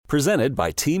Presented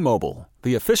by T-Mobile,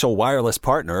 the official wireless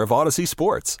partner of Odyssey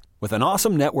Sports. With an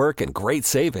awesome network and great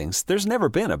savings, there's never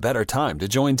been a better time to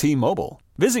join T-Mobile.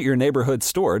 Visit your neighborhood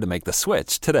store to make the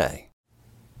switch today.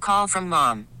 Call from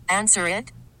mom. Answer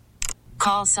it.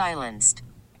 Call silenced.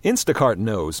 Instacart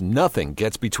knows nothing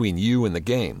gets between you and the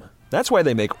game. That's why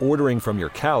they make ordering from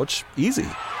your couch easy.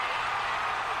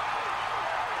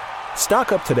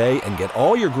 Stock up today and get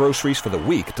all your groceries for the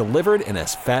week delivered in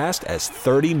as fast as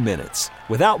 30 minutes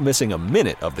without missing a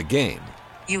minute of the game.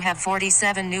 You have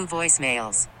 47 new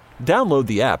voicemails. Download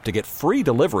the app to get free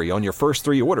delivery on your first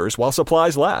 3 orders while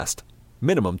supplies last.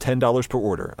 Minimum $10 per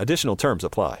order. Additional terms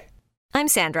apply. I'm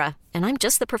Sandra, and I'm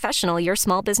just the professional your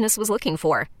small business was looking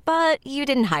for. But you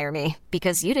didn't hire me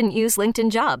because you didn't use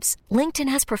LinkedIn Jobs. LinkedIn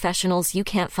has professionals you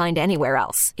can't find anywhere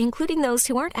else, including those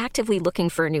who aren't actively looking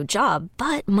for a new job,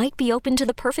 but might be open to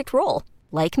the perfect role,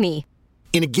 like me.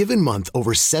 In a given month,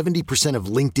 over 70% of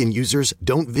LinkedIn users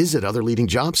don't visit other leading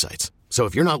job sites. So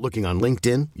if you're not looking on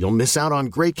LinkedIn, you'll miss out on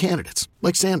great candidates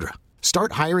like Sandra.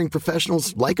 Start hiring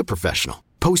professionals like a professional.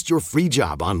 Post your free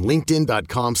job on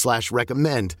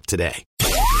linkedin.com/recommend today.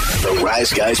 The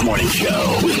Rise Guys Morning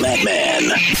Show with Matt Man,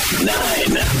 9,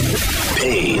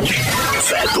 Paige,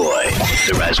 Fat Boy.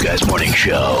 The Rise Guys Morning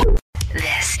Show.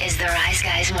 This is the Rise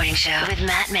Guys Morning Show with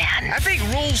Matt Man. I think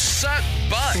rules suck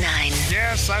butt. 9.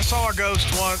 Yes, I saw a ghost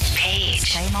once. Paige.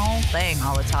 Same old thing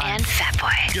all the time. And Fat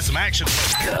Boy. Get some action.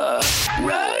 The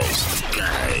Rise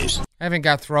Guys. I haven't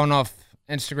got thrown off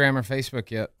Instagram or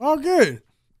Facebook yet. Oh, good.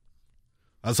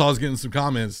 I saw I was getting some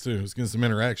comments, too. I was getting some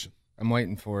interaction. I'm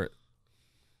waiting for it.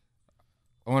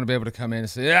 I want to be able to come in and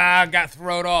say, I got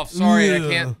thrown off. Sorry, I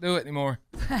can't do it anymore.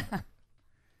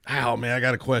 Oh, man, I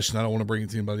got a question. I don't want to bring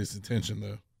it to anybody's attention,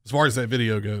 though, as far as that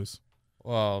video goes.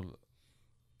 Well,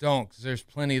 don't, because there's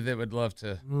plenty that would love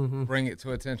to bring it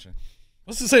to attention.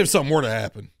 Let's just say if something were to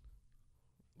happen,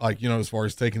 like, as far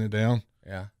as taking it down.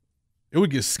 Yeah. It would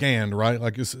get scanned, right?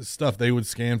 Like, it's stuff they would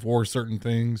scan for certain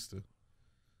things, to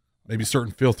maybe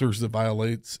certain filters that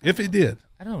violates, if it did.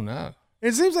 I don't know.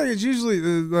 It seems like it's usually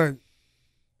the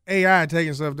AI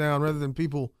taking stuff down rather than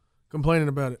people complaining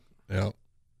about it. Yeah.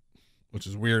 Which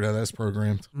is weird how that's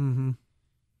programmed. Mm-hmm.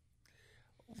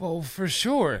 Well, for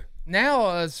sure.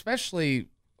 Now, especially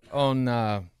on,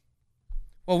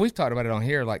 we've talked about it on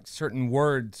here, like certain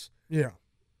words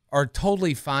are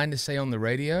totally fine to say on the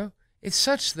radio. It's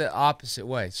such the opposite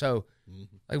way. So,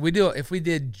 like if we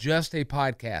did just a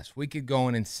podcast, we could go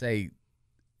in and say,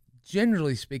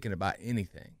 generally speaking, about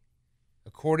anything,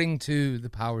 according to the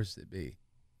powers that be.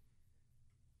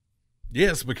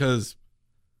 Yes, because,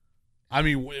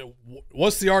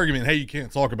 what's the argument? Hey, you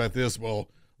can't talk about this. Well,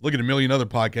 look at a million other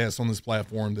podcasts on this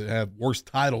platform that have worse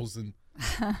titles than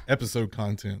episode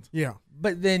content. Yeah.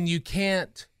 But then you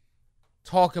can't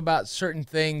talk about certain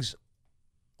things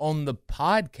on the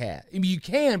podcast. I mean, you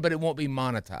can, but it won't be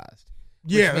monetized.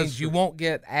 Which means you won't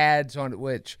get ads on it,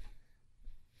 which,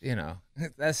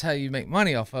 that's how you make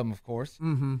money off of them, of course.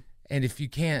 Mm-hmm. And if you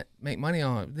can't make money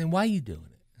on it, then why are you doing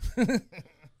it?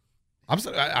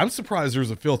 I'm surprised there's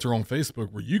a filter on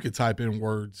Facebook where you could type in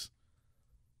words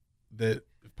that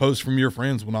posts from your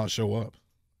friends will not show up.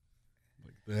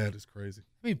 Like, that is crazy.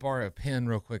 Let me borrow a pen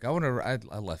real quick. I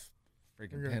left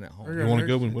freaking pen at home. You want a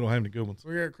good one? We don't have any good ones.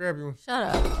 We got a crappy one.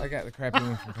 Shut up. I got the crappy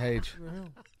one from Paige.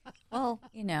 Well,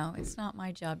 it's not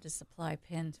my job to supply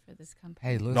pens for this company.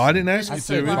 Hey, listen. No, I didn't ask I you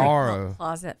said to. borrow.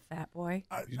 Closet, Fat Boy.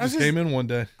 You just came in one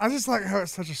day. I just like how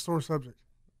it's such a sore subject.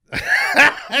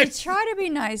 You try to be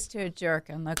nice to a jerk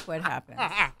and look what happens.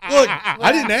 Look,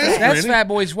 I didn't ask That's for any. Fat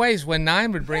Boy's ways. When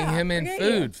Nine would bring him in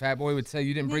food, Fat Boy would say,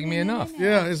 you didn't bring me enough.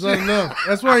 Yeah, it's not enough.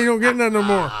 That's why you don't get none no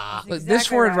more. But this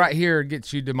word right here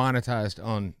gets you demonetized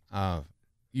on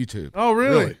YouTube. Oh,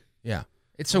 really? Yeah.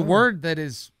 It's a word that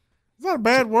is... It's not a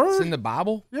bad word. It's in the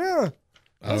Bible. Yeah.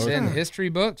 It's in history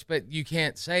books, but you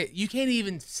can't say it. You can't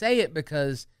even say it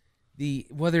because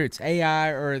whether it's AI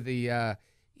or the...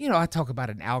 I talk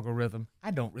about an algorithm. I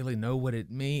don't really know what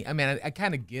it means. I mean, I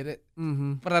kind of get it,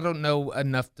 but I don't know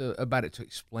enough about it to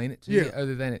explain it to you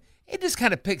other than it just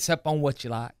kind of picks up on what you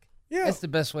like. Yeah. That's the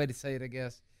best way to say it, I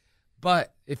guess.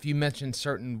 But if you mention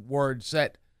certain words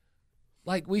that,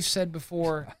 like we've said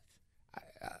before,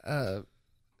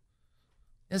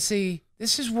 see,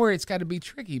 this is where it's got to be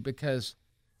tricky because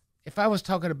if I was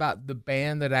talking about the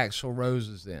band that Axl Rose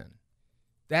is in,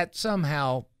 that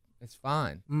somehow it's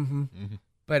fine. Mm-hmm. Mm-hmm.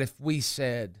 But if we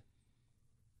said,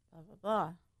 blah, blah,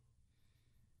 blah.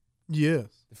 Yes.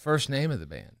 The first name of the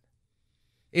band,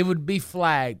 it would be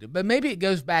flagged. But maybe it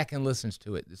goes back and listens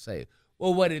to it to say,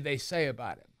 well, what did they say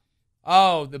about it?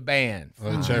 Oh, the band.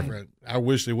 I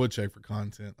wish they would check for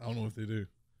content. I don't know if they do.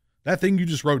 That thing you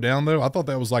just wrote down, though, I thought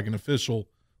that was like an official,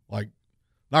 like,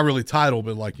 not really title,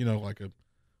 but like, like a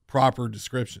proper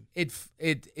description.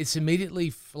 It's immediately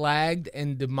flagged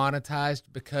and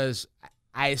demonetized because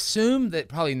I assume that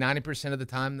probably 90% of the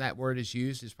time that word is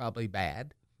used is probably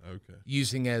bad. Okay.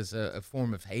 Using as a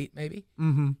form of hate, maybe.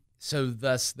 Mm-hmm. So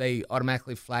thus they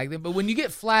automatically flag them. But when you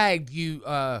get flagged, we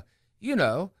got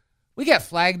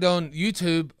flagged on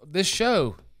YouTube, this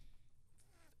show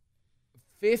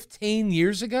 15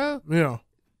 years ago. Yeah.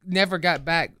 Never got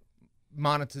back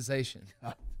monetization.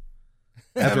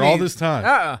 After all this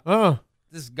time.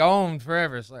 Just gone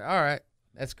forever. It's like, all right,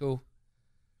 that's cool.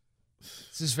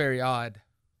 This is very odd.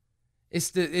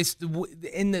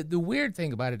 The weird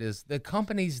thing about it is the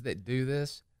companies that do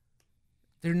this,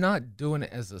 they're not doing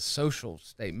it as a social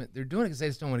statement. They're doing it because they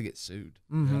just don't want to get sued.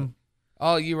 Mm-hmm.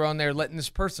 Oh, you were on there letting this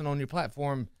person on your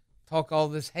platform talk all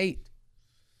this hate,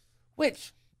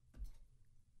 which,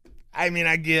 I mean,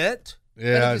 I get.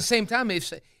 Yeah. But at the same time,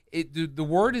 if the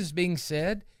word is being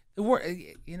said, the word,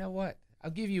 you know what?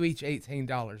 I'll give you each $18.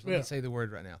 Let me say the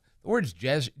word right now. The word's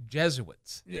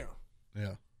Jesuits. Yeah.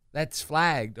 Yeah. That's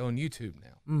flagged on YouTube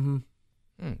now. Mm-hmm.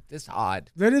 That's odd.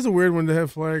 That is a weird one to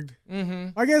have flagged.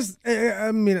 Mm-hmm.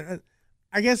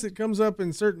 I guess it comes up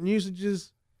in certain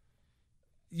usages.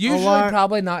 Usually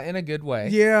probably not in a good way.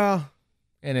 Yeah.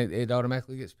 And it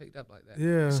automatically gets picked up like that.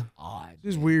 Yeah. It's odd.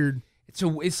 It's weird.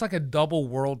 It's like a double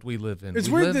world we live in. It's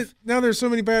weird that now there's so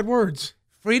many bad words.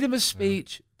 Freedom of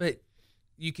speech, but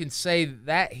you can say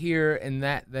that here and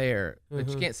that there, but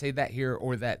you can't say that here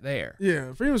or that there.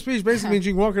 Yeah. Freedom of speech basically means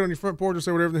you can walk out on your front porch and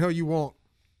say whatever the hell you want.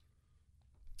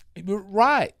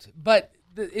 Right. But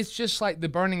it's just like the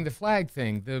burning the flag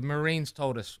thing. The Marines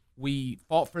told us we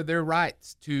fought for their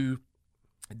rights to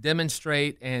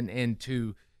demonstrate and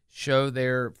to show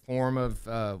their form of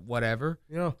whatever.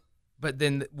 Yeah. But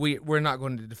then we're not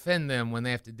going to defend them when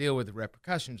they have to deal with the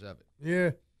repercussions of it.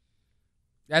 Yeah.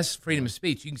 That's freedom of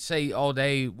speech. You can say all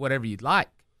day whatever you'd like,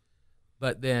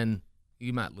 but then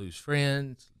you might lose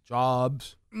friends,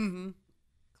 jobs,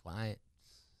 clients.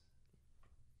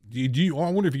 I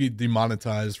wonder if you get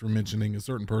demonetized for mentioning a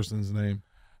certain person's name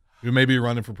who may be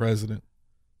running for president.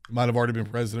 Who might have already been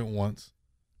president once.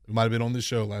 Who might have been on this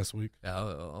show last week. Yeah, I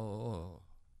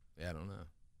don't know.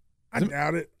 I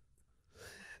doubt it.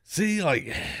 See,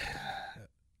 like,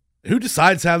 who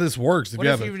decides how this works? What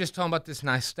if you were just talking about this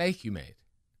nice steak you made?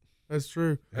 That's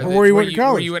true. Or where you went to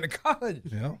college. Where you went to college.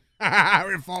 Yeah. I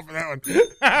would fall for that one.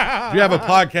 If you have a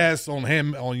podcast on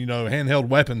handheld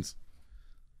weapons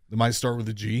that might start with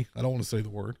a G, I don't want to say the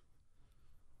word,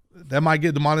 that might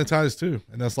get demonetized too.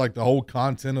 And that's like the whole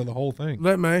content of the whole thing.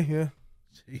 That may, yeah.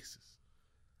 Jesus.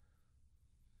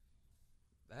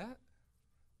 That?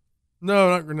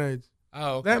 No, not grenades.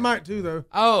 Oh, okay. That might too, though.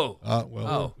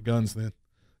 Oh. Guns then.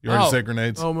 You already said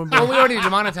grenades. Oh, my bad. Well, we already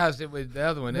demonetized it with the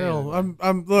other one. No, look.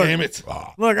 Damn it.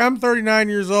 Look, I'm 39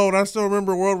 years old. I still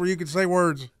remember a world where you could say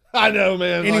words. I know,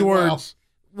 man. Any words.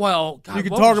 Well, God, you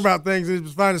could talk about things. It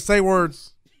was fine to say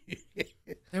words.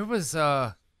 There was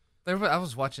I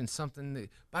was watching something.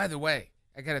 By the way,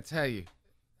 I got to tell you,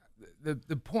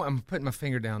 the point I'm putting my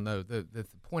finger down though. The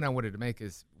point I wanted to make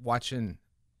is watching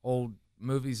old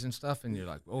movies and stuff, and you're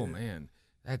like, oh man,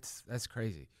 that's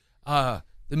crazy.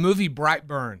 The movie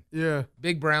Brightburn. Yeah.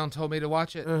 Big Brown told me to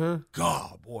watch it.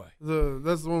 God, boy.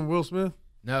 That's the one with Will Smith?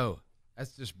 No,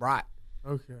 that's just Bright.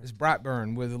 Okay. It's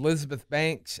Brightburn with Elizabeth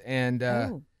Banks and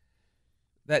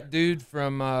that dude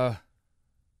from I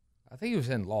think he was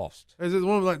in Lost. Is it the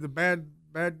one with like the bad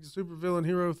supervillain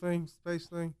hero thing, space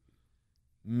thing?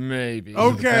 Maybe.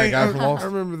 Okay, I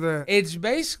remember that. It's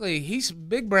basically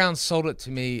Big Brown sold it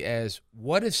to me as,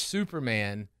 what if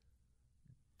Superman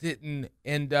didn't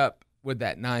end up with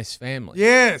that nice family?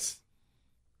 Yes.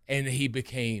 And he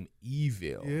became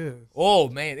evil. Yes. Oh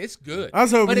man, it's good. I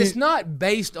was hoping but it's not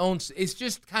based on. It's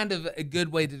just kind of a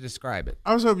good way to describe it.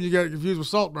 I was hoping you got it confused with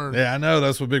Saltburn. Yeah, I know.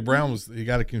 That's what Big Brown was. He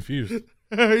got it confused.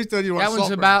 He's telling you what that one's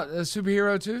Saltburn. about a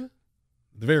superhero too.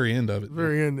 The very end of it. The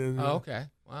very end. Is, Oh, okay.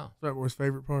 Wow. That was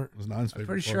favorite part. It was Nine's favorite I'm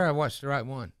pretty part. sure I watched the right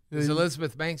one. Is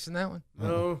Elizabeth Banks in that one?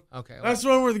 No. Okay. Well. That's the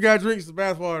one where the guy drinks the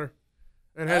bathwater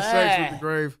and has sex with the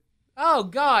grave. Oh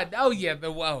God. Oh yeah.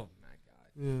 Oh my God.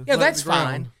 Yeah, like that's the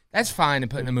ground. fine. That's fine to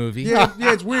put in a movie. Yeah,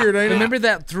 it's weird, ain't it? Remember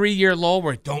that 3-year lull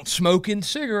where don't smoke in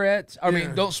cigarettes? I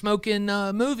mean, don't smoke in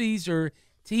movies or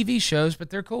TV shows, but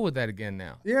they're cool with that again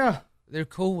now. Yeah. They're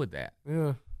cool with that.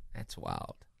 Yeah. That's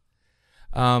wild.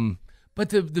 But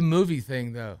the movie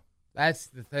thing, though, that's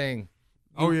the thing.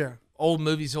 Oh, yeah. Old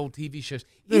movies, old TV shows.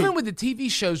 Dude. Even with the TV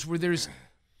shows where there's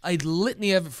a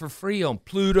litany of it for free on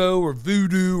Pluto or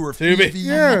Vudu or Tubi. Fifi,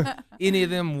 Yeah. any of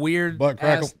them weird Butt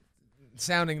crackle. ass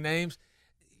sounding names.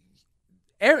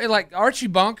 like Archie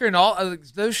Bunker and all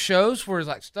those shows where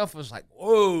like stuff was like,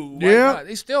 whoa, Yeah.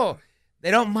 They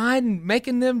don't mind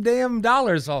making them damn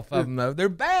dollars off of them though. They're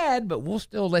bad, but we'll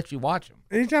still let you watch them.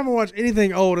 Anytime I watch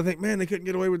anything old, I think, man, they couldn't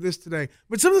get away with this today.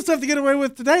 But some of the stuff they get away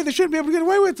with today, they shouldn't be able to get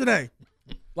away with today.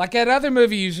 Like that other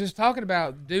movie you was just talking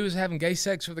about, dude was having gay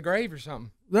sex with a grave or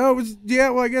something. No, it was,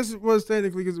 well, I guess it was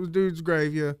technically because it was dude's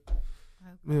grave, yeah.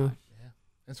 Yeah.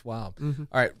 That's wild. All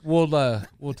right,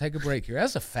 we'll take a break here.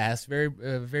 That's a fast,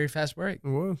 very fast break. It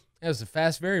was. That was a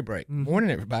fast, very break.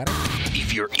 Morning, everybody.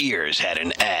 If your ears had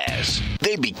an ass,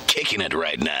 they'd be kicking it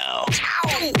right now.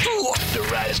 The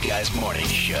Rise Guys Morning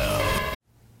Show.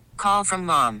 Call from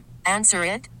mom. Answer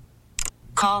it.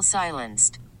 Call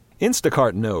silenced.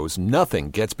 Instacart knows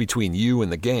nothing gets between you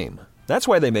and the game. That's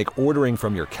why they make ordering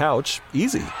from your couch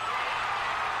easy.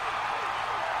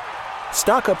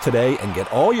 Stock up today and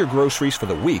get all your groceries for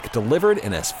the week delivered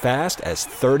in as fast as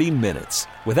 30 minutes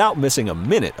without missing a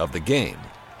minute of the game.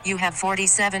 You have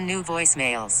 47 new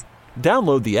voicemails.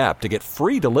 Download the app to get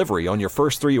free delivery on your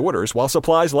first 3 orders while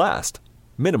supplies last.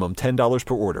 Minimum $10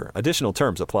 per order. Additional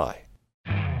terms apply.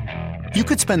 You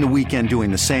could spend the weekend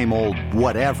doing the same old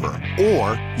whatever,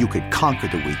 or you could conquer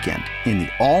the weekend in the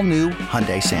all-new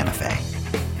Hyundai Santa Fe.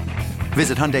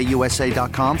 Visit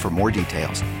HyundaiUSA.com for more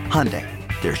details. Hyundai,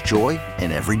 there's joy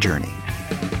in every journey.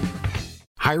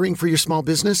 Hiring for your small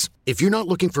business? If you're not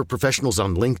looking for professionals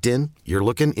on LinkedIn, you're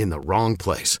looking in the wrong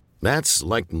place. That's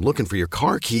like looking for your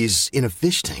car keys in a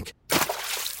fish tank.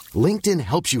 LinkedIn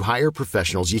helps you hire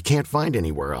professionals you can't find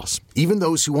anywhere else, even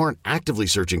those who aren't actively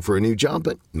searching for a new job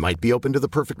but might be open to the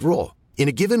perfect role. In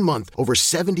a given month, over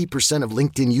 70% of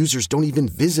LinkedIn users don't even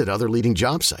visit other leading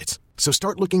job sites. So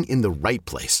start looking in the right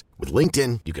place. With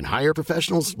LinkedIn, you can hire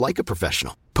professionals like a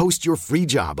professional. Post your free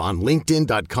job on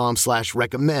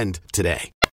linkedin.com/recommend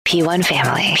today. P1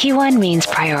 family. P1 means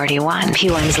priority one.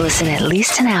 P1s listen at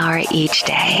least an hour each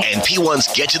day. And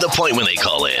P1s get to the point when they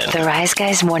call in. The Rise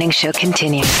Guys Morning Show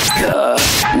continues. The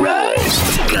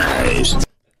Rise Guys.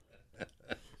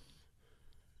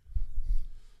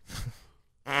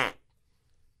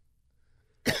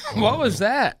 What was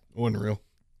that? It wasn't real.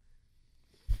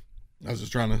 I was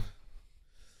just trying to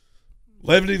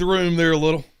levity the room there a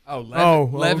little. Oh,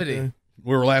 levity. Okay.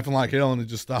 We were laughing like hell and it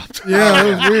just stopped. Yeah,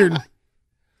 it was weird.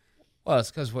 Well,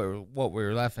 it's because what we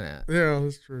were laughing at. Yeah,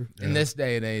 that's true. In this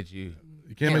day and age, you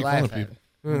can't make fun of laugh at people.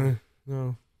 it.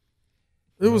 No.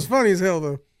 It was funny as hell,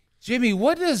 though. Jimmy,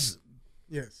 what does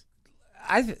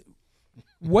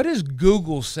what does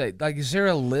Google say? Like, is there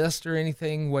a list or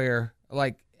anything where,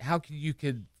 like, how you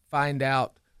could find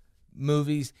out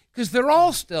movies? Because they're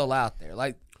all still out there.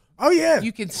 Like, oh yeah,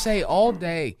 you can say all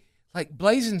day, like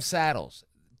Blazing Saddles.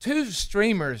 2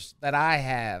 streamers that I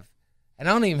have, and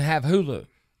I don't even have Hulu.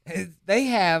 They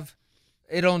have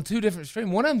it on 2 different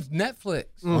streams. One of them's Netflix.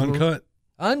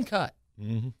 Uncut.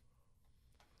 Mm-hmm.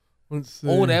 Let's see.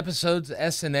 Old episodes of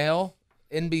SNL,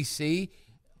 NBC.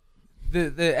 The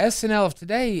SNL of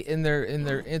today,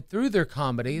 through their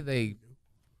comedy, they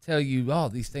tell you, oh,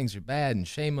 these things are bad and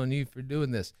shame on you for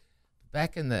doing this.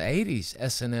 Back in the 80s,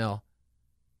 SNL,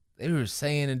 they were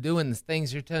saying and doing the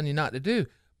things they're telling you not to do.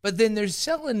 But then they're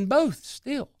selling both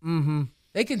still. Mm-hmm.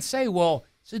 They can say, well,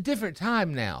 it's a different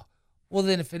time now. Well,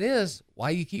 then if it is,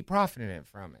 why you keep profiting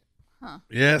from it? Huh.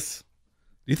 Yes.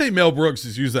 Do you think Mel Brooks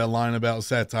has used that line about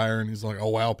satire and he's like, oh,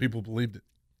 wow, people believed it.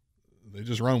 They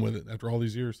just run with it after all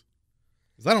these years?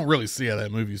 Because I don't really see how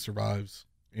that movie survives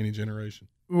any generation.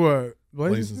 What?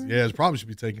 Blazing? Yeah, it probably should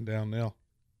be taken down now.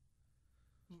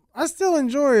 I still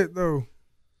enjoy it, though.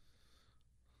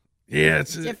 Yeah,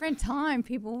 it's a different time.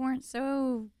 People weren't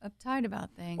so uptight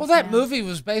about things. Well, that movie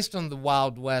was based on the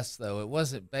Wild West, though. It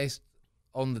wasn't based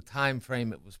on the time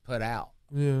frame it was put out.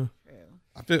 Yeah.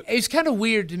 It's kind of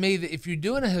weird to me that if you're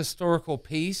doing a historical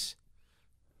piece,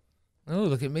 oh,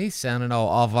 look at me sounding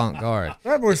all avant-garde.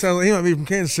 That boy sounds like he might be from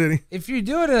Kansas City. If you're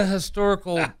doing a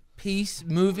historical piece,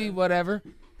 movie, whatever,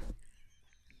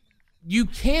 you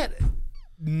can't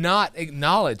not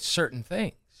acknowledge certain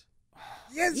things.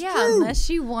 Yes, yeah, true. unless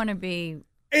you want to be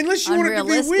Unless you want it to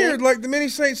be weird, like the Many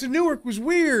Saints of Newark was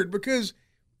weird because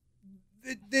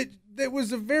it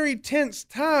was a very tense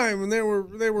time, and there were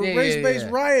race-based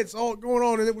riots all going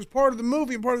on, and it was part of the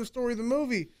movie and part of the story of the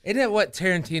movie. Isn't that what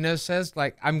Tarantino says?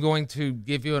 Like, I'm going to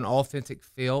give you an authentic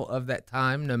feel of that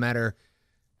time, no matter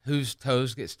whose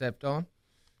toes get stepped on.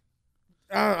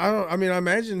 I mean, I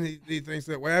imagine he thinks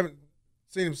that way. I haven't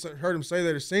heard him say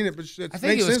that or seen it, but it I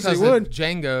think makes it was sense he because would. of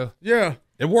Django. Yeah.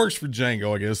 It works for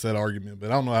Django, I guess, that argument,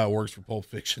 but I don't know how it works for Pulp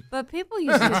Fiction. But people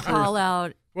usually call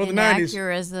out Well, the 90s.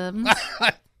 inaccurisms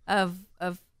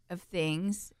of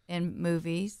things in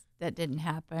movies that didn't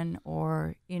happen,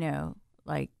 or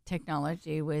like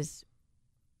technology was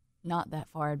not that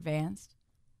far advanced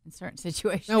in certain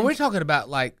situations. No, we're talking about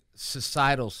like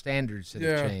societal standards that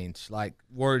have changed, like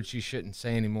words you shouldn't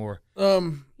say anymore.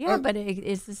 But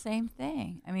it's the same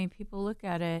thing. I mean, people look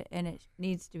at it and it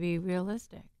needs to be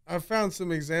realistic. I found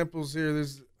some examples here.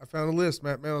 I found a list,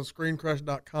 Matt Man, on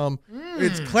ScreenCrush.com.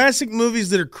 It's classic movies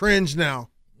that are cringe now.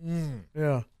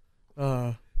 Yeah.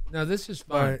 No, this is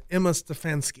fun. By Emma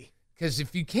Stefanski. Because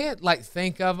if you can't like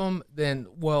think of them, then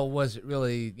was it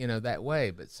really that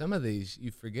way? But some of these you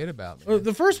forget about.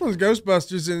 The first one's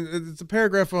Ghostbusters, and it's a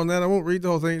paragraph on that. I won't read the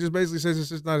whole thing. It just basically says it's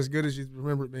just not as good as you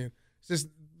remember it being. It's just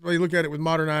when you look at it with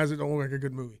modern eyes, it don't look like a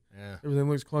good movie. Yeah. Everything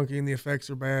looks clunky and the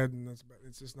effects are bad, and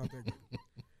it's just not that good.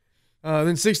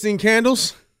 Then 16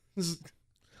 Candles. I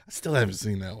still haven't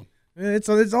seen that one. Yeah,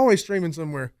 it's always streaming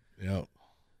somewhere. Yeah.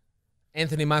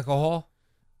 Anthony Michael Hall.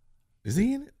 Is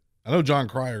he in it? I know John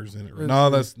Cryer's in it.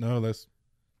 No, that's.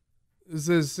 It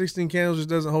says 16 Candles just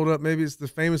doesn't hold up. Maybe it's the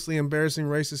famously embarrassing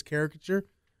racist caricature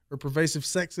or pervasive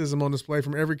sexism on display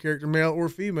from every character, male or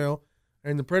female,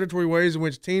 and the predatory ways in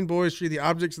which teen boys treat the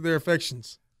objects of their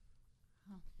affections.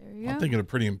 There you go. I'm thinking of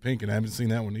Pretty in Pink, and I haven't seen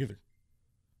that one either.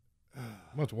 I'm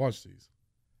about to watch these.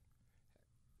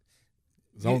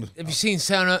 Have you seen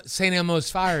St.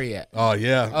 Elmo's Fire yet? Oh,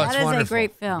 yeah. Oh, that is wonderful. A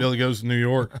great film. Billy Goes to New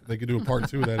York. They could do a part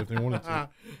 2 of that if they wanted to.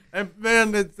 And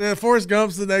man, Forrest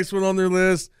Gump's the next one on their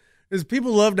list. Is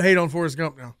people love to hate on Forrest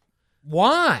Gump now.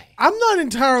 Why? I'm not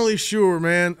entirely sure,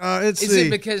 man. Is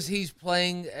it because he's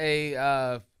playing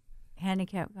a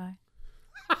handicapped guy?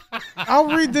 I'll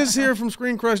read this here from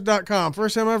ScreenCrush.com.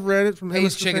 First time I've read it from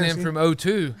He's checking in from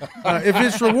O2. If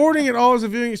it's rewarding at all as a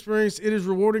viewing experience, it is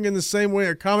rewarding in the same way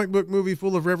a comic book movie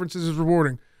full of references is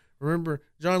rewarding. Remember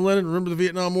John Lennon? Remember the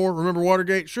Vietnam War? Remember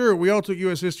Watergate? Sure, we all took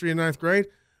U.S. history in 9th grade.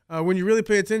 When you really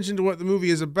pay attention to what the movie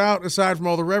is about, aside from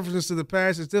all the references to the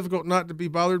past, it's difficult not to be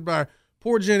bothered by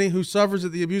poor Jenny, who suffers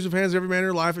at the abusive hands of every man in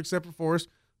her life except for Forrest,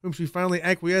 whom she finally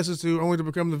acquiesces to only to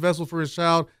become the vessel for his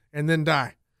child and then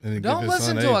die. Don't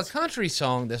listen to a country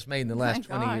song that's made in the last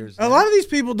 20 years. A lot of these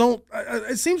people don't.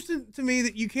 It seems to me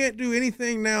that you can't do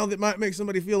anything now that might make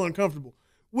somebody feel uncomfortable,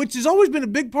 which has always been a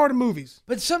big part of movies.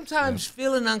 But sometimes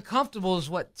feeling uncomfortable is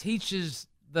what teaches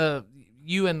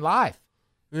you in life.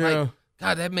 Yeah. Like,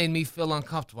 God, that made me feel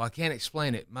uncomfortable. I can't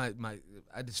explain it.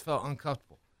 I just felt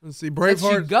uncomfortable. Let's see, That's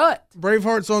your gut.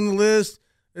 Braveheart's on the list.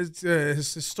 It's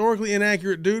historically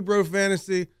inaccurate dude bro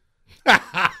fantasy.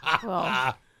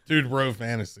 Dude bro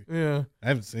fantasy. Yeah. I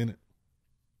haven't seen it.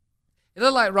 It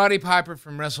looked like Roddy Piper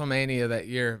from WrestleMania that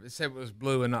year. It said it was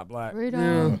blue and not black. Right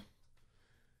on.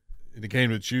 Yeah. It came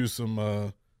to chew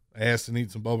some ass and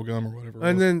eat some bubble gum or whatever.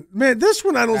 And then, man, this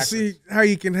one I don't see how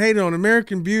you can hate on.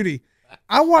 American Beauty.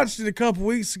 I watched it a couple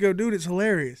weeks ago. Dude, it's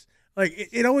hilarious. Like,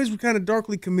 it always was kind of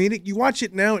darkly comedic. You watch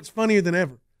it now, it's funnier than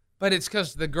ever. But it's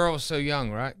because the girl was so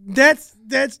young, right? That's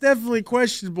definitely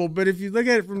questionable. But if you look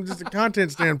at it from just a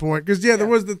content standpoint, because there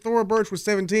was the Thora Birch was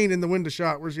 17 in the window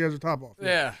shot where she has her top off.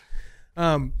 Yeah.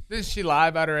 Did she lie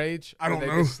about her age? I don't know.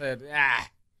 They just said,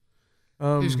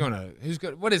 who's gonna?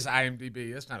 What is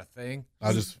IMDb? That's not a thing.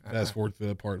 I'll just fast forward to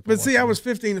that part. But see, I was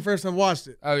 15 the first time I watched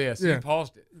it. Oh yes, you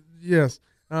paused it. Yes.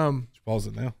 Pause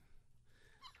it now.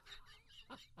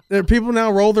 There, people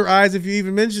now roll their eyes if you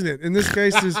even mention it. In this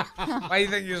case, why do you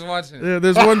think you was watching it? Yeah,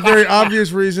 there's one very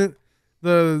obvious reason.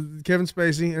 The Kevin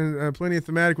Spacey and plenty of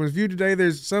thematic ones. Viewed today,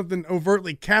 there's something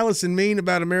overtly callous and mean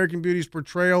about American Beauty's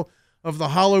portrayal of the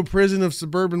hollow prison of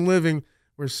suburban living,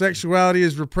 where sexuality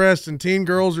is repressed and teen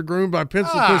girls are groomed by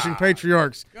pencil-pushing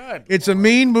patriarchs. Good. It's a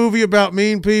mean movie about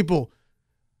mean people.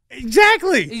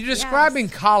 Exactly. You're describing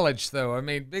college, though. I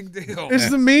mean, big deal. It's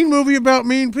the mean movie about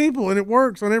mean people, and it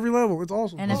works on every level. It's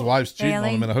awesome. And his wife's cheating on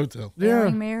him in a hotel.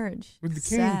 Failing marriage. With the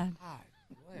king. Sad.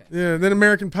 Yeah, then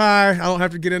American Pie. I don't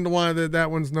have to get into why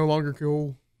that one's no longer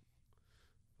cool.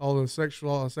 All the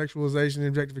sexualization and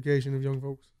objectification of young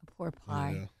folks. Poor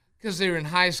Pie. Because they were in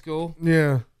high school.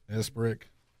 Yeah. S. Brick.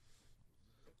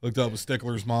 Looked up with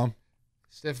Stickler's mom.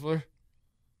 Stifler.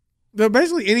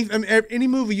 Basically, any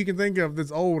movie you can think of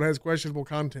that's old has questionable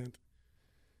content.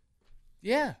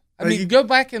 Yeah. I mean, go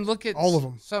back and look at all of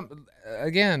them.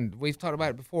 Again, we've talked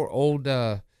about it before. Old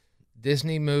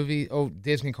Disney movie, old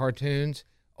Disney cartoons,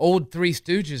 old Three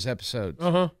Stooges episodes.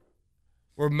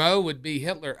 Where Moe would be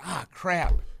Hitler. Ah,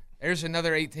 crap. There's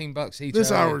another $18 each.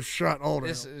 This hour's shot all down.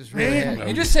 This is really heavy.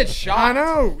 You just said shot. I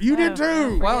know. You did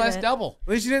too. Well, that's double.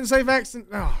 At least you didn't say vaccine.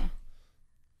 Oh.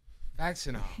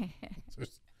 Vaccine.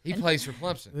 He plays for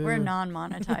Clemson. We're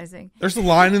non-monetizing. There's a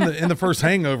line in the first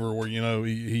Hangover where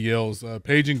he yells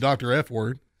paging Dr. F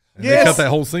word, and they cut that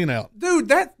whole scene out. Dude,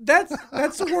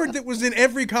 that's a word that was in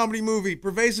every comedy movie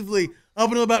pervasively up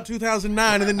until about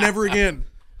 2009, and then never again.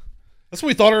 That's what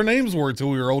we thought our names were until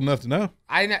we were old enough to know.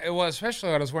 I know. Well, especially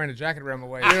when I was wearing a jacket around my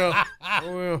waist. Yeah.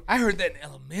 I heard that in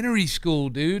elementary school,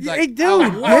 dude. Yeah, Like, hey,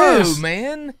 dude, whoa, yes.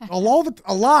 man. A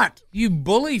lot. You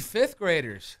bully fifth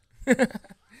graders. Yeah.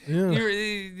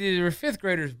 You were fifth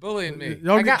graders bullying me.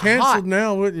 Y'all I get got canceled hot.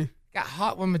 now, wouldn't you? Got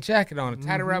hot with my jacket on,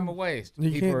 tied around my waist.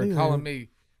 You People can't were do calling that. me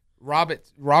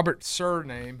Robert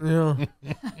surname. Yeah.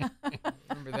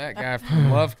 Remember that guy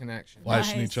from Love Connection?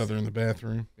 Flashing each other in the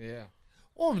bathroom. Yeah.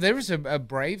 Well, there was a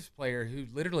Braves player who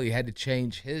literally had to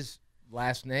change his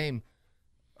last name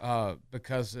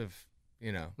because of,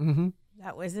 Mm-hmm.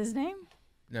 That was his name?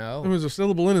 No. There was a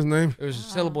syllable in his name. It was a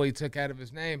syllable he took out of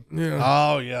his name. Yeah.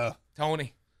 Oh, yeah.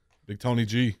 Tony. Big Tony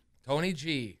G. Tony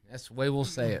G. That's the way we'll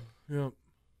say it. Yep.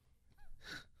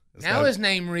 Now his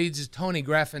name reads as Tony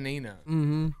Graffinino.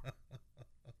 Mm-hmm.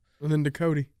 And then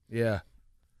Dakota. Yeah.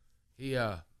 He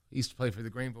used to play for the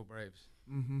Greenville Braves.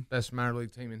 Mm-hmm. Best minor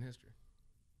league team in history.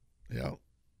 Yeah.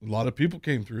 A lot of people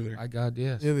came through there. By God,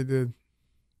 yes. Yeah, they did.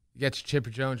 You got your Chipper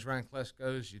Jones, Ryan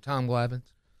Klesko's, your Tom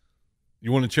Glavins.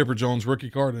 You want a Chipper Jones rookie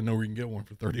card? I know where you can get one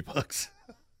for $30.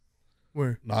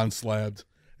 Where? Non-slabbed.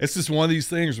 It's just one of these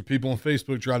things where people on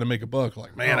Facebook try to make a buck.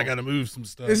 Like, man, I got to move some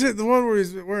stuff. Is it the one where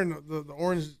he's wearing the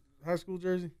orange high school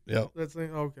jersey? Yep. That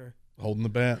thing? Okay. Holding the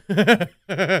bat.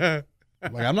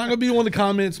 Like, I'm not going to be one of the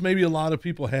comments. Maybe a lot of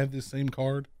people have this same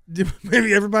card.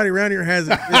 Maybe everybody around here has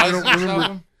it. I don't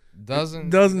remember.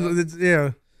 Dozens. It's,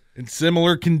 yeah. In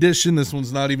similar condition. This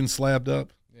one's not even slabbed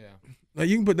up. Yeah. Now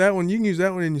you can put that one. You can use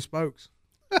that one in your spokes.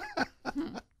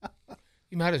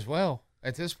 You might as well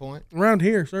at this point. Around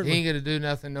here, He certainly. ain't going to do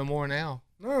nothing no more now.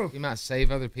 No. He might save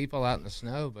other people out in the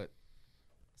snow, but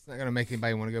it's not going to make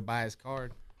anybody want to go buy his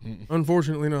card.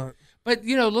 Unfortunately not. But,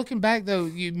 looking back, though,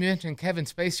 you mentioned Kevin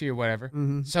Spacey or whatever.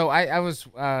 Mm-hmm. So I was,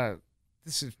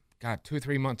 this is, 2 or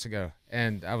 3 months ago,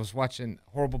 and I was watching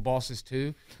Horrible Bosses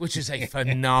 2, which is a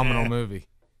phenomenal movie.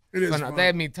 It is fun.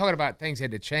 Talking about things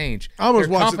had to change. I almost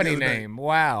Their watched it the company other day. name.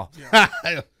 Wow.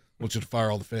 I want you to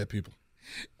fire all the fat people.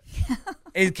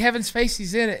 And Kevin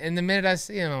Spacey's in it, and the minute I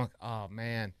see him, I'm like, oh,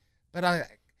 man. But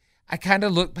I kind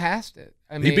of looked past it.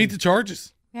 I mean, He beat the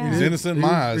charges. Yeah. He's innocent in my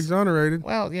eyes. Exonerated.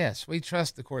 Well, yes, we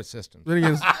trust the court system. Then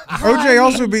again, OJ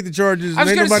also beat the charges. I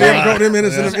was And ain't gonna nobody say, ever called him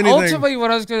innocent of anything. Ultimately,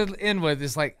 what I was going to end with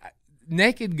is like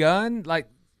Naked Gun, like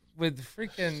with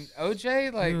freaking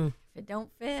OJ, like If it don't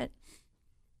fit.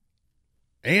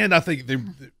 And I think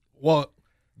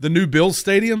the new Bills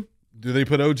Stadium, do they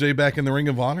put OJ back in the Ring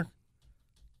of Honor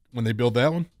when they build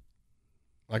that one?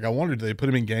 Like, I wondered, do they put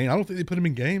him in games? I don't think they put him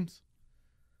in games.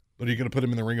 But are you going to put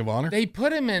him in the Ring of Honor? they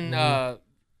put him in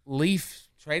Leaf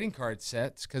trading card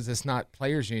sets because it's not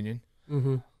Players Union.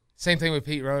 Mm-hmm. Same thing with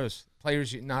Pete Rose,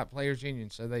 not Players Union,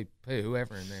 so they put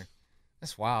whoever in there.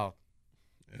 That's wild.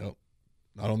 Yep.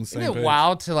 Not on the same Isn't it page.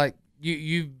 wild to like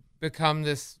you become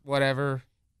this whatever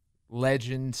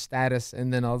legend status,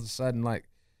 and then all of a sudden like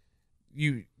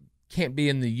you can't be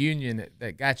in the union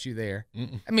that got you there.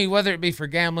 Mm-mm. I mean, whether it be for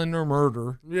gambling or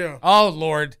murder. Yeah. Oh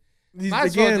Lord, These- might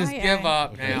as well again- just give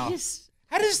up now.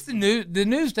 How does the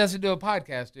news doesn't do a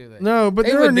podcast, do they? No, but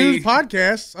They there are would news be-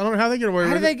 podcasts. I don't know how they get away How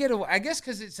do with they it. get away? I guess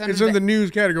because it's under It's in the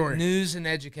news category. news and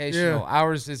educational. Yeah.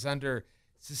 Ours is under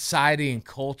society and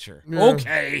culture. Yeah.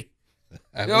 Okay.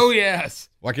 Oh yes.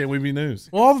 Why can't we be news?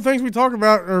 Well, all the things we talk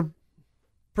about are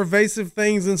pervasive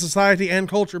things in society and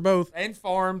culture both. And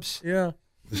farms. Yeah.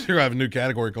 You're going to have a new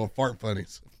category called Fart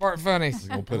Funnies. Fart funnies.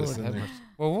 We'll put us in there.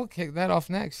 Well, we'll kick that off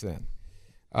next then.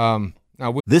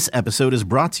 This episode is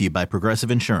brought to you by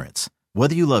Progressive Insurance.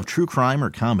 Whether you love true crime or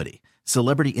comedy,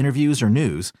 celebrity interviews or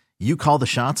news, you call the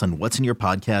shots on what's in your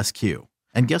podcast queue.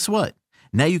 And guess what?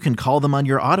 Now you can call them on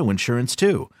your auto insurance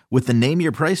too with the Name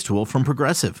Your Price tool from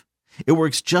Progressive. It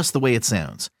works just the way it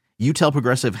sounds. You tell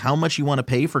Progressive how much you want to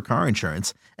pay for car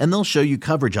insurance, and they'll show you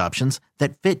coverage options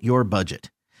that fit your budget.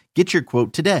 Get your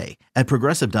quote today at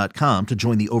Progressive.com to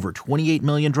join the over 28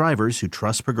 million drivers who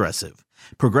trust Progressive.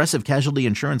 Progressive Casualty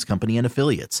Insurance Company and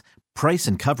Affiliates. Price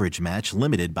and coverage match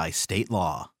limited by state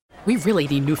law. We really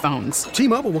need new phones.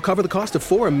 T-Mobile will cover the cost of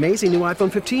 4 amazing new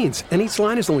iPhone 15s, and each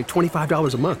line is only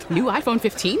 $25 a month. New iPhone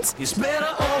 15s? It's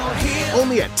better over here.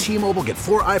 Only at T-Mobile, get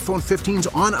 4 iPhone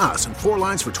 15s on us and 4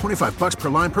 lines for $25 per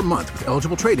line per month with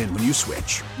eligible trade-in when you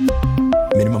switch.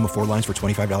 Minimum of 4 lines for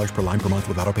 $25 per line per month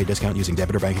with autopay discount using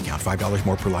debit or bank account. $5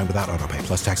 more per line without autopay,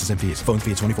 plus taxes and fees. Phone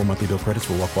fee at 24 monthly bill credits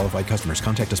for well-qualified customers.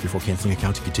 Contact us before canceling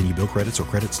account to continue bill credits or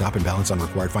credit stop and balance on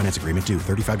required finance agreement due.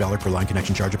 $35 per line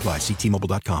connection charge applies. See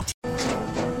T-Mobile.com.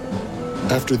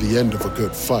 After the end of a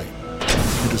good fight,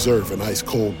 you deserve an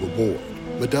ice-cold reward.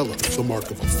 Medalla is the mark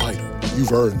of a fighter.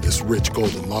 you've earned this rich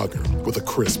golden lager with a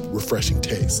crisp, refreshing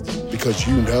taste. Because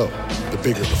you know, the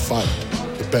bigger the fight,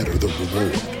 the better the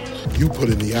reward. You put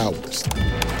in the hours,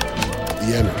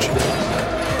 the energy,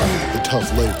 the tough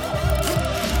labor.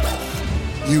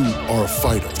 You are a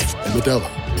fighter, and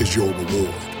Modelo is your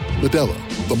reward. Modelo,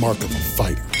 the mark of a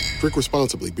fighter. Drink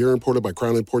responsibly. Beer imported by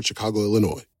Crown Imports, Chicago,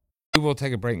 Illinois. We will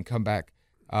take a break and come back.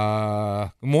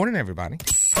 Good morning, everybody.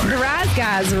 The Rise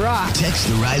Guys rock. Text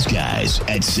the Rise Guys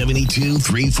at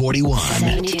 72341.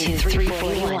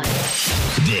 72341.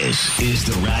 This is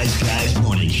the Rise Guys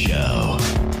Morning Show.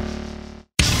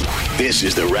 This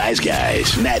is the Rise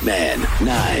Guys. Madman,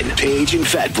 9, Paige, and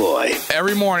Fat Boy.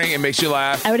 Every morning it makes you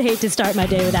laugh. I would hate to start my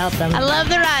day without them. I love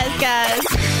the Rise Guys.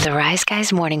 The Rise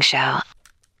Guys Morning Show.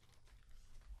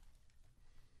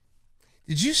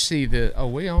 Did you see the? Oh,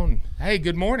 we on. Hey,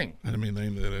 good morning. I didn't mean to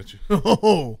aim that at you.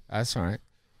 Oh, that's all right.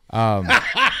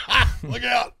 Look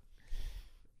out.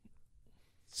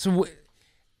 So,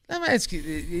 let me ask you: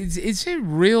 is it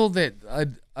real that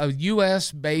a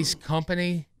U.S. based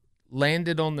company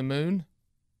landed on the moon?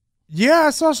 Yeah, I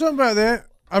saw something about that.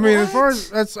 I mean, as far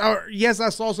as yes, I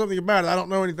saw something about it. I don't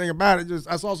know anything about it. Just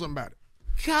I saw something about it.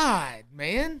 God,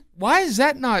 man, why is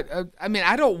that not? I mean,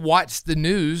 I don't watch the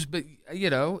news, but you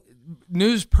know,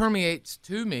 news permeates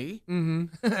to me.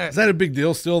 Mm-hmm. Is that a big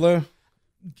deal still, though?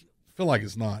 I feel like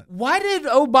it's not. Why did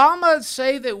Obama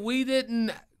say that we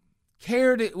didn't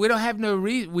care to? We don't have no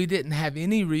reason. We didn't have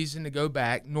any reason to go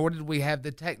back, nor did we have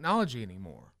the technology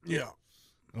anymore. Yeah,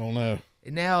 I don't know.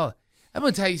 And now I'm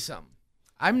going to tell you something.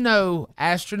 I'm no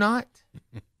astronaut.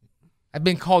 I've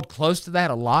been called close to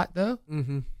that a lot, though.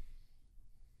 Mm-hmm.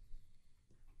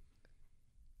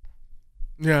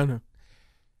 Yeah, I know.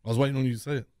 I was waiting on you to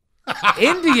say it.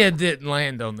 India didn't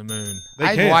land on the moon.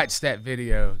 I watched that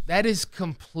video. That is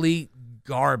complete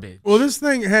garbage. Well, this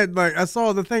thing had I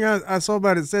saw the thing I saw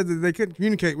about it said that they couldn't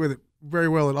communicate with it very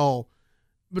well at all,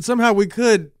 but somehow we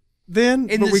could then,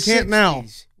 but we can't now.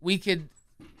 We could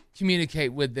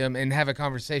communicate with them and have a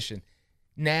conversation.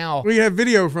 Now we have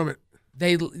video from it.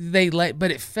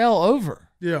 But it fell over.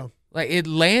 Yeah, like it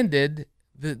landed.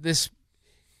 This.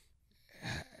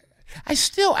 I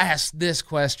still ask this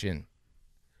question.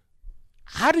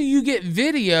 How do you get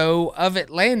video of it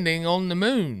landing on the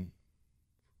moon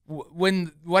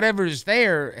when whatever's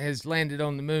there has landed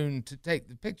on the moon to take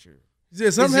the picture? Yeah,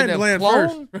 something had to land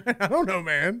clone? first. I don't know,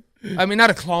 man. I mean, not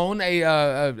a clone,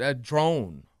 a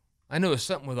drone. I knew it was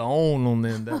something with an on the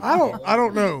end of it. I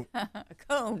don't know. A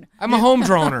cone. I'm a home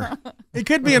droner. It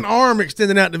could be an arm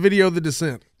extending out to video the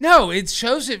descent. No, it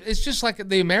shows it. It's just like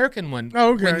the American one.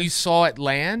 Oh, okay. When you saw it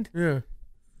land. Yeah.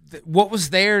 What was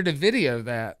there to video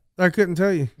that? I couldn't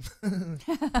tell you.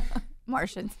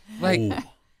 Martians. Why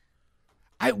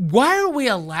are we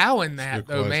allowing that,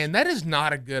 though, man? That is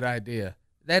not a good idea.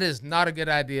 That is not a good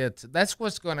idea. That's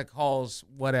what's going to cause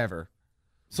whatever.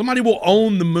 Somebody will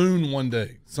own the moon one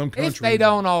day. Some country. If they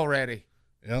don't already.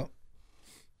 Yeah.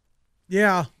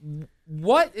 Yeah.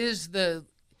 What is the...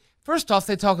 First off,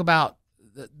 they talk about...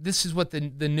 This is what the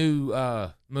new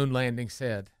moon landing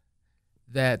said.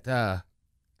 That...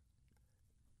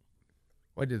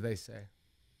 What did they say?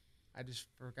 I just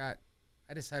forgot.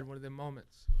 I just had one of them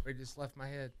moments where it just left my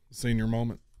head. Senior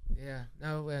moment. Yeah.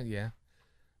 No, well, yeah.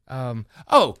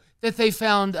 That they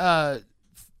found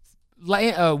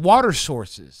water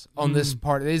sources on this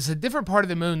part. It's a different part of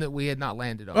the moon that we had not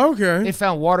landed on. Okay. They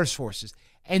found water sources.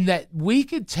 And that we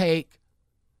could take...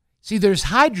 See, there's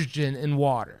hydrogen in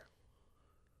water.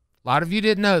 A lot of you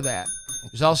didn't know that.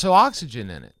 There's also oxygen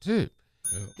in it, too.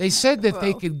 Yeah. They said that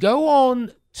they could go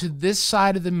on to this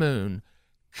side of the moon,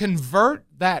 convert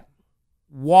that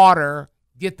water,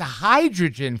 get the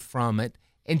hydrogen from it,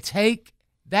 and take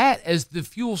that as the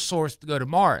fuel source to go to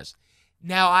Mars.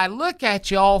 Now, I look at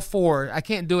y'all four. I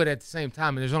can't do it at the same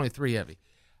time, and there's only three of you.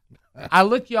 I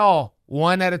look y'all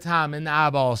one at a time in the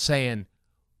eyeball saying,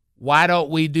 why don't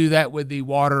we do that with the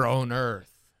water on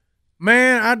Earth?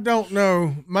 Man, I don't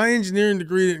know. My engineering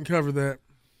degree didn't cover that.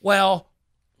 Well,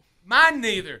 mine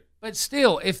neither. But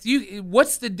still,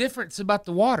 what's the difference about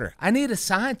the water? I need a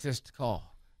scientist to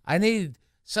call. I need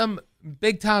some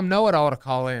big-time know-it-all to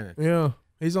call in. Yeah,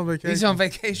 he's on vacation. He's on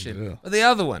vacation. Yeah. But the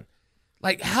other one,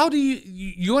 like, how do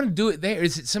you want to do it there?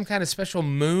 Is it some kind of special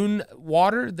moon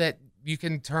water that you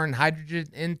can turn hydrogen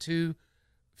into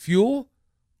fuel?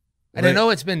 And I know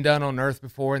it's been done on Earth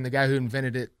before, and the guy who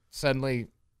invented it suddenly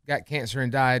got cancer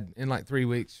and died in like 3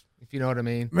 weeks, if you know what I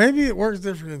mean. Maybe it works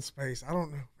different in space. I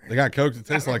don't know. They got Coke that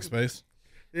tastes like space.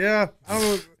 Yeah, I don't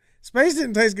know. Space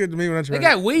didn't taste good to me when I tried. They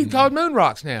got weed called moon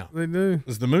rocks now. They do.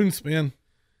 Does the moon spin?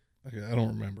 Okay, I don't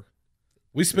remember.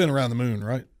 We spin around the moon,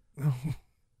 right?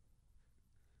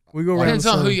 We go around Depends the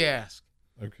sun. on who you ask.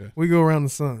 Okay. We go around the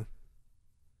sun.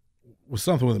 With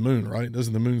something with the moon, right?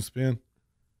 Doesn't the moon spin?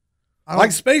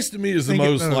 Like space to me is the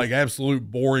most like absolute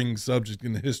boring subject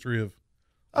in the history of.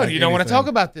 Oh, you don't want to talk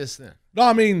about this then? No,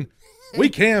 I mean we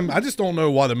can. I just don't know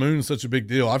why the moon's such a big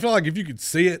deal. I feel like if you could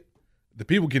see it, the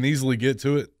people can easily get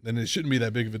to it, then it shouldn't be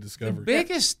that big of a discovery. The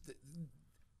biggest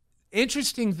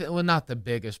interesting thing, well, not the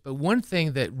biggest, but one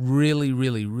thing that really,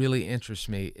 really, really interests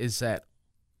me is that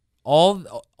all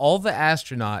the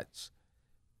astronauts,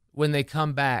 when they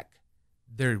come back,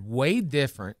 they're way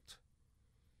different.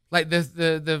 Like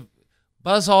the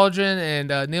Buzz Aldrin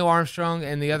and Neil Armstrong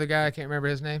and the other guy, I can't remember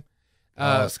his name.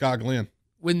 Scott Glenn.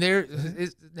 When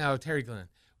Terry Glenn.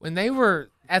 When they were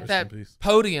at that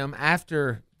podium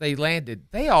after they landed,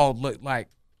 they all looked like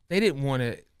they didn't want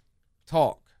to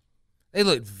talk. They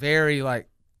looked very like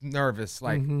nervous,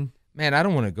 like, man, I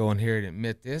don't want to go in here and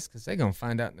admit this because they're going to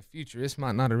find out in the future this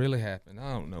might not have really happened.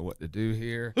 I don't know what to do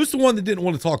here. Who's the one that didn't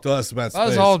want to talk to us about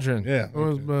Buzz space? Aldrin. Yeah.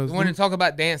 The one to talk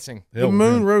about dancing. The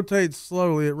moon rotates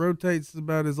slowly. It rotates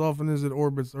about as often as it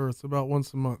orbits Earth, about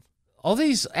once a month. All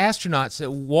these astronauts that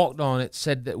walked on it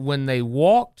said that when they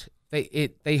walked,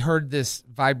 they heard this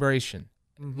vibration.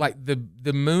 Like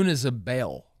the moon is a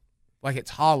bell. Like it's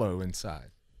hollow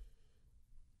inside.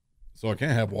 So it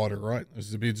can't have water, right? This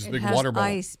would be just a big has water ball.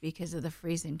 ice because of the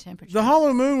freezing temperature. The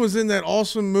Hollow Moon was in that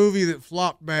awesome movie that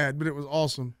flopped bad, but it was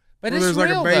awesome. But where it's there's like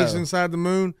real, a base though. inside the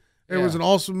moon. It Yeah. was an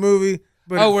awesome movie,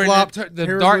 but it where flopped the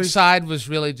terribly. dark side was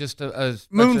really just a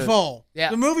Moonfall. Yeah.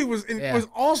 The movie was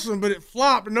awesome, but it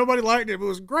flopped and nobody liked it. But it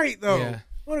was great though. Yeah.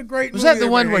 What a great Was movie. that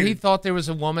the one where everybody he hated. thought there was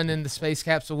a woman in the space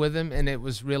capsule with him, and it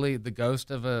was really the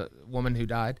ghost of a woman who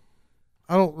died?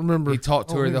 I don't remember. He talked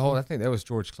to I her don't the whole. I believe- think that was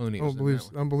George Clooney.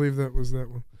 I don't believe that was that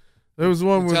one. There was the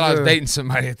one with. Until I was dating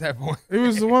somebody at that point. It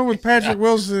was the one with Patrick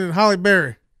Wilson and Holly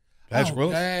Berry. Patrick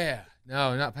Wilson? Yeah.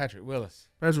 No, not Patrick Willis.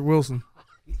 Patrick Wilson.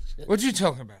 What you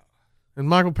talking about? And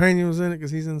Michael Pena was in it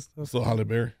because he's in stuff. So Holly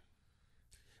Berry.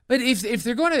 But if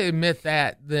they're going to admit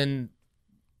that, then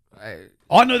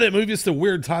I know that movie. It's the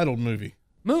weird titled movie.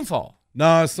 Moonfall.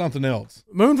 No, it's something else.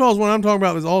 Moonfall's one I'm talking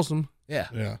about is awesome. Yeah.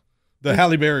 Yeah. The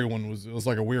Halle Berry one was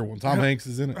like a weird one. Tom Hanks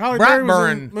is in it. Halle Berry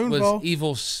was in Brightburn was Moonfall.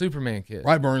 evil Superman kid.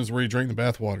 Brightburn's where he drank the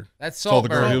bathwater. That's Told the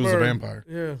girl he was a Saltburn. vampire.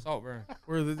 Yeah. Saltburn.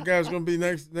 Where the guy's going to be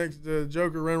next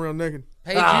Joker running around naked.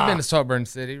 Paige, you've been to Saltburn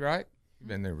City, right? You've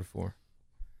been there before.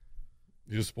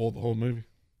 You just spoiled the whole movie.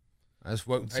 I just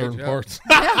woke In Paige certain up. parts.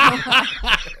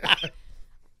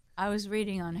 I was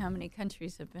reading on how many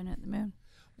countries have been at the moon.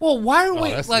 Well, why are Oh, we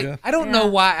that's- like? yeah. I don't know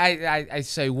why I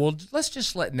say, well, let's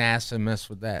just let NASA mess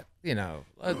with that. You know,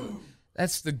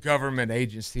 that's the government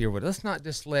agency or what. Let's not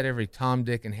just let every Tom,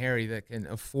 Dick, and Harry that can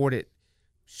afford it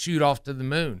shoot off to the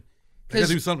moon. They got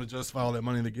to do something to justify all that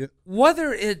money they get.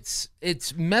 Whether it's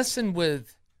messing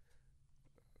with,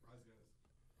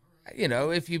 you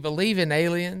know, if you believe in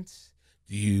aliens,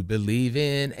 do you believe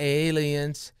in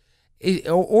aliens?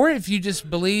 Or if you just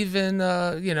believe in,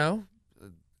 you know,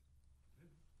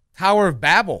 Tower of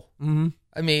Babel. Mm-hmm.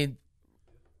 I mean,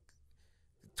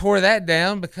 tore that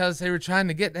down because they were trying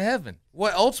to get to heaven.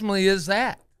 What ultimately is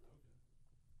that?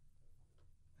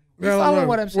 You Yeah, I don't follow know.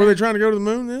 what I'm saying? Were they trying to go to the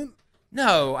moon then?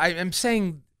 No, I'm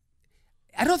saying,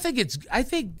 I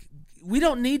think we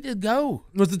don't need to go.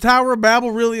 Was the Tower of Babel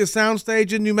really a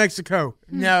soundstage in New Mexico?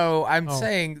 No, I'm Oh.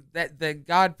 saying that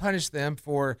God punished them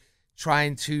for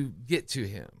trying to get to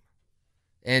him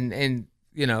and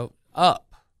you know, up.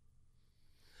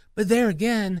 But there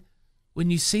again, when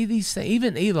you see these things,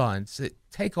 even Elons that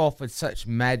take off with such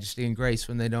majesty and grace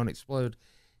when they don't explode,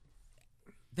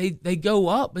 they go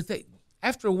up, but they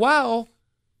after a while,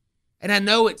 and I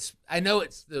know it's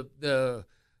the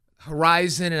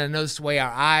horizon, and I know it's the way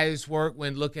our eyes work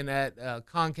when looking at a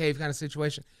concave kind of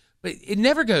situation, but it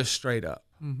never goes straight up.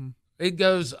 Mm-hmm. It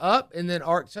goes up and then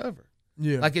arcs over.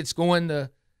 Yeah. Like it's going to.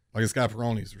 Like it's got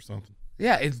Peroni's or something.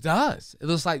 Yeah, it does. It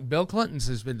looks like Bill Clinton's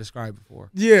has been described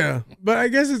before. Yeah, but I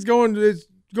guess it's going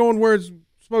where it's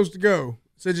supposed to go.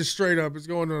 So just straight up, it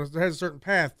has a certain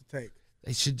path to take.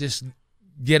 They should just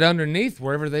get underneath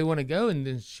wherever they want to go and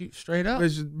then shoot straight up. They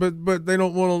should, but they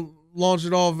don't want to launch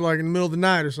it off like in the middle of the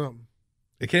night or something.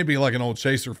 It can't be like an old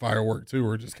chaser firework too,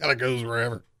 where it just kind of goes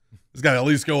wherever. It's got to at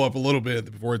least go up a little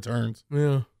bit before it turns.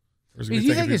 Yeah. Do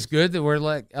you think it's good that we're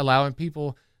like allowing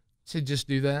people to just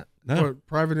do that? No. What,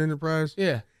 private enterprise?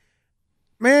 Yeah.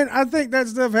 Man, I think that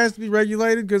stuff has to be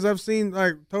regulated because I've seen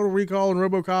like Total Recall and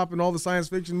RoboCop and all the science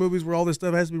fiction movies where all this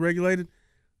stuff has to be regulated.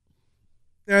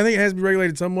 Yeah, I think it has to be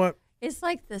regulated somewhat. It's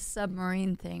like the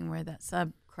submarine thing where that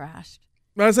sub crashed.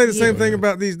 But I say the same thing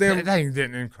about these damn. That thing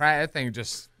didn't crash. That thing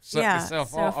just sucked itself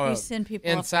so off. if you send people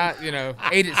inside,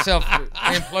 ate itself,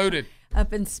 imploded.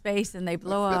 Up in space and they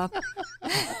blow up.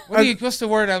 What's the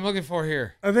word I'm looking for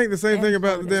here? I think the same thing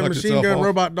about the damn Suck machine itself gun off.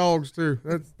 robot dogs too.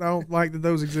 I don't like that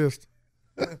those exist.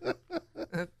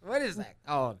 What is that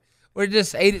called? Where it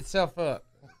just ate itself up.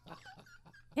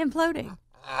 Imploding.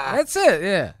 That's it.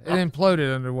 Yeah, it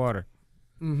imploded underwater.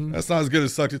 Mm-hmm. That's not as good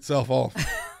as sucked itself off.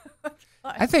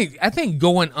 I think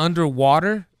going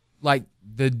underwater, like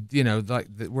where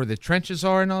the trenches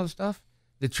are and all the stuff,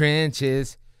 the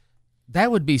trenches, that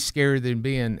would be scarier than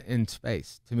being in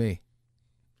space to me.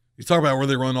 You talk about where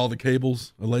they run all the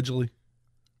cables allegedly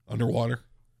underwater.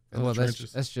 Well,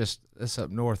 that's up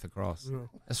north across. Yeah.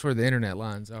 That's where the internet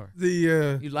lines are.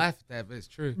 You laugh at that, but it's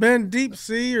true. Man, deep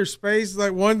sea or space,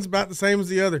 like one's about the same as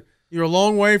the other. You're a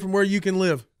long way from where you can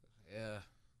live. Yeah,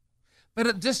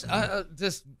 but just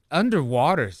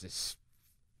underwater is just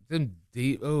them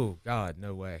deep. Oh God,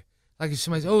 no way. Like if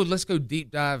somebody's, let's go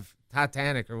deep dive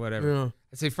Titanic or whatever. Yeah.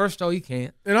 I say first of all, you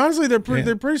can't. And honestly, they're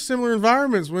pretty similar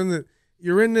environments. When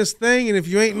you're in this thing, and if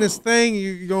you ain't in this thing,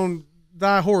 you're gonna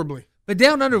die horribly. But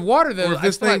down underwater, though, or if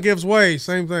this thing gives way,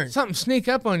 same thing. Something sneak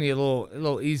up on you a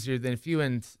little easier than if you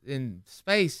in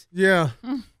space. Yeah.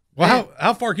 Well,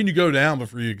 how far can you go down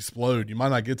before you explode? You might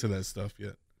not get to that stuff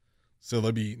yet. So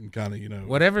they'll be eating kind of,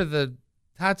 Whatever the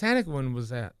Titanic one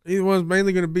was at. Either one's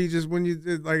mainly going to be just when you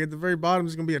like at the very bottom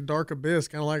is going to be a dark abyss,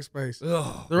 kind of like space.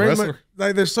 Ugh. There ain't much,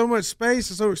 there's so much space,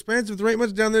 it's so expansive. There ain't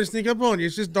much down there to sneak up on you.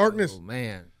 It's just darkness. Oh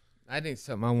man, I think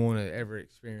something I want to ever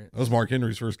experience. That was Mark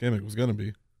Henry's first gimmick. Was going to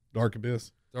be Dark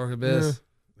Abyss. Dark Abyss. Yeah.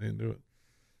 They didn't do it.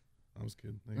 I was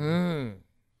kidding.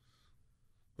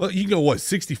 Well, you can go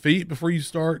 60 feet before you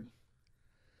start.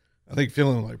 I think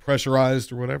feeling like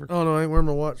pressurized or whatever. Oh no, I ain't wearing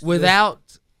my watch.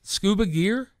 Without scuba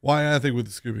gear? Why? I think with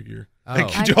the scuba gear. Oh.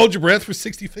 Hey, could you hold your breath for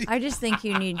 60 feet? I just think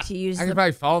you need to use I could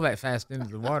probably fall that fast into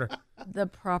the water. the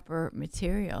proper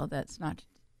material that's not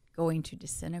going to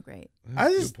disintegrate. I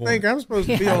just think I'm supposed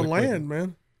to be on land,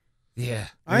 man. Yeah.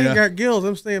 I ain't got gills.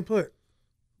 I'm staying put.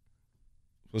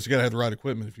 Plus, you got to have the right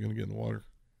equipment if you're going to get in the water.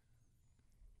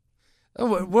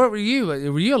 Oh, what were you?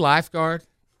 Were you a lifeguard?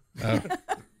 I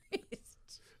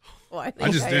Well,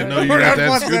 just didn't know you had to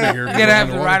have scuba gear. You got to have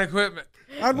the right equipment.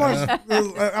 I'd watch.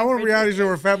 I want a reality show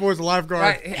where Fat Boy's a lifeguard.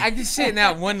 Right. I just sitting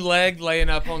out one leg laying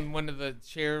up on one of the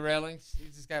chair railings.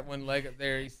 He's just got one leg up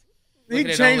there. He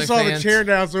chainsaw the chair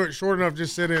down so it's short enough to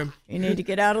just sit in. You need to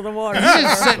get out of the water. He's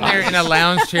just sitting there in a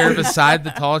lounge chair beside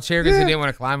the tall chair because he didn't want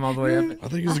to climb all the way up it. I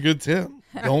think it's a good tip.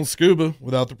 Don't scuba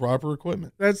without the proper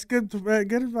equipment. That's good.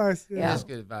 Good advice. Yeah, that's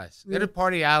good advice. Go to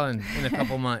Party Island in a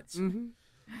couple months. Mm-hmm.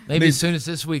 Maybe as soon as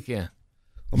this weekend.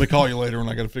 Let me call you later when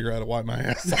I got to figure out how to wipe my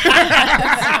ass.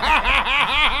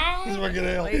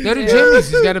 Go to Jimmy's.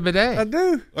 He's got a bidet. I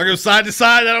do. I go side to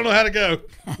side. I don't know how to go.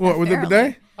 What, with the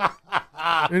bidet?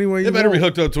 Anyway, It better be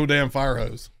hooked up to a damn fire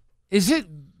hose. Is it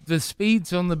the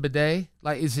speeds on the bidet?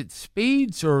 Like, is it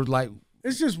speeds or like?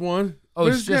 It's just one. Oh,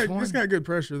 But it's just one? It's got good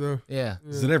pressure though. Yeah.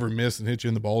 Does it ever miss and hit you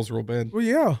in the balls real bad? Well,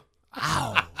 yeah.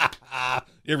 Ow.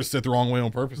 You ever sit the wrong way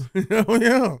on purpose? Oh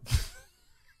yeah.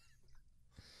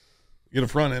 Get a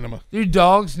front enema. Do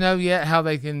dogs know yet how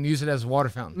they can use it as a water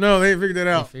fountain? No, they ain't figured that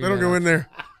out. They figured don't that go out. in there.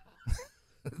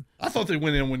 I thought they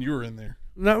went in when you were in there.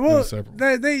 No, It well, was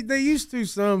separate. they used to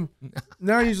some.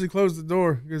 Now I usually close the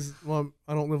door because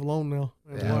I don't live alone now.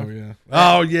 I have a wife. Oh yeah.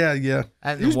 Oh yeah, yeah.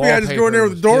 And Used to be I just go in there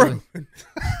with the door wallpaper open.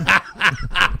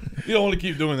 You don't want to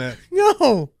keep doing that.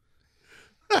 No.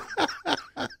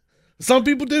 Some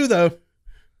people do though.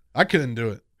 I couldn't do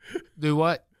it. Do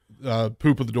what?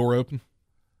 Poop with the door open.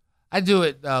 I do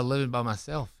it living by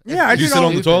myself. Yeah, I You did sit all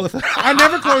on the toilet. I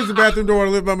never close the bathroom door when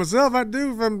I live by myself. I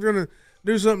do if I'm gonna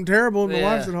do something terrible and my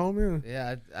Yeah. wife's at home.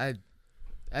 Yeah. Yeah,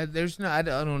 I there's no, I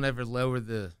don't ever lower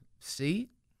the seat.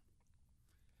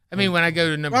 I mean, when I go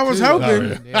to number I was 2,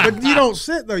 hoping, yeah. but you don't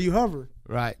sit though. You hover.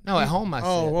 Right. No, at home I sit.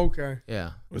 Oh, okay.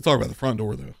 Yeah. We're talking about the front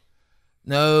door though,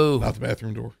 No. not the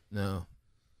bathroom door. No.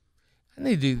 I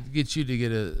need to get you to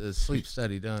get a sleep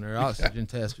study done or oxygen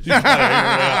test. Or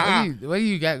something. What do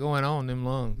you got going on in them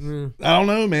lungs? I don't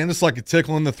know, man. It's like a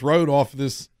tickle in the throat off of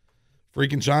this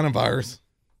freaking China virus.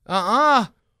 Yeah.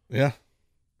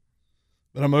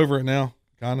 But I'm over it now,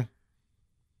 kind of.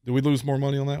 Did we lose more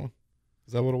money on that one?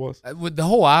 Is that what it was? The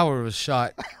whole hour was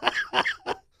shot.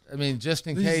 I mean, just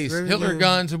in These case. very Hitler young.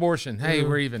 guns, abortion. Hey,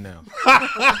 we're even now.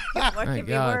 What Thank could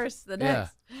be God. worse than Yeah.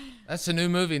 next? That's the new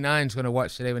movie Nine's going to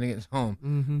watch today when he gets home.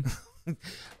 Mm-hmm.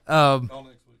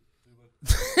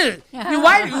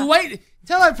 You wait.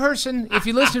 Tell that person, if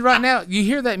you listen right now, you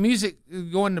hear that music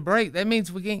going to break. That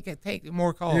means we can't take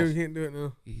more calls. Yeah, we can't do it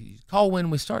now. Call when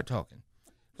we start talking.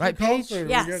 Right, Paige?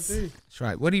 Yes. That's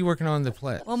right. What are you working on in the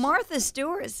play? Well, Martha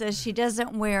Stewart says she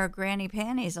doesn't wear granny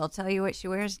panties. I'll tell you what she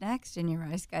wears next in your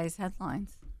Rise Guys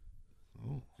headlines.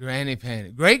 Granny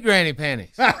panties. Great granny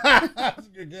panties. That's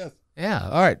a good guess. Yeah.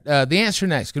 All right. The answer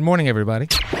next. Good morning, everybody.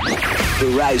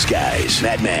 The Rise Guys,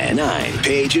 Madman, 9,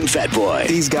 Paige, and Fat Boy.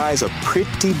 These guys are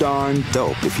pretty darn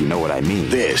dope, if you know what I mean.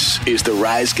 This is the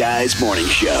Rise Guys Morning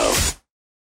Show.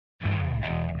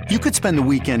 You could spend the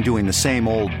weekend doing the same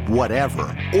old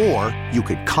whatever, or you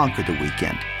could conquer the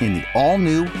weekend in the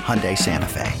all-new Hyundai Santa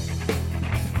Fe.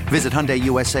 Visit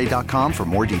HyundaiUSA.com for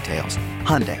more details.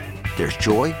 Hyundai, there's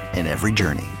joy in every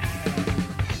journey.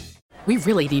 We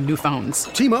really need new phones.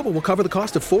 T-Mobile will cover the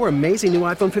cost of 4 amazing new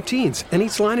iPhone 15s, and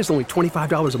each line is only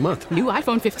 $25 a month. New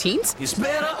iPhone 15s? It's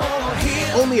better over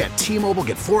here. Only at T-Mobile,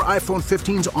 get 4 iPhone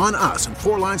 15s on us and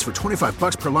 4 lines for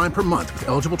 $25 per line per month with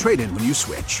eligible trade-in when you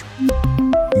switch.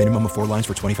 Minimum of 4 lines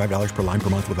for $25 per line per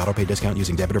month with autopay discount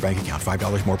using debit or bank account.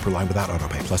 $5 more per line without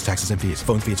autopay, plus taxes and fees.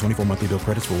 Phone fee at 24 monthly bill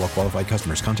credits for well-qualified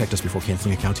customers. Contact us before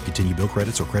canceling account to continue bill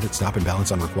credits or credit stop and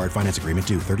balance on required finance agreement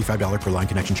due. $35 per line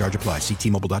connection charge applies. See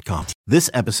T-Mobile.com.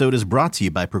 This episode is brought to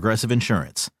you by Progressive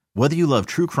Insurance. Whether you love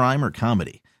true crime or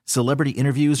comedy, celebrity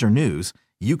interviews or news,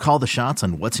 you call the shots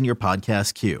on what's in your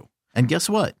podcast queue. And guess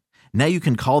what? Now you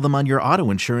can call them on your auto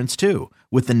insurance too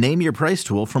with the Name Your Price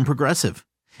tool from Progressive.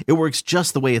 It works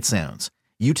just the way it sounds.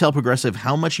 You tell Progressive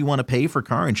how much you want to pay for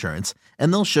car insurance,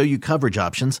 and they'll show you coverage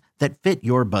options that fit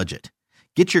your budget.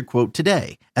 Get your quote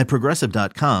today at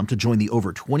Progressive.com to join the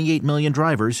over 28 million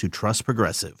drivers who trust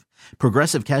Progressive.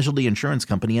 Progressive Casualty Insurance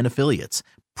Company and Affiliates.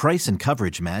 Price and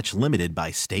coverage match limited by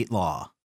state law.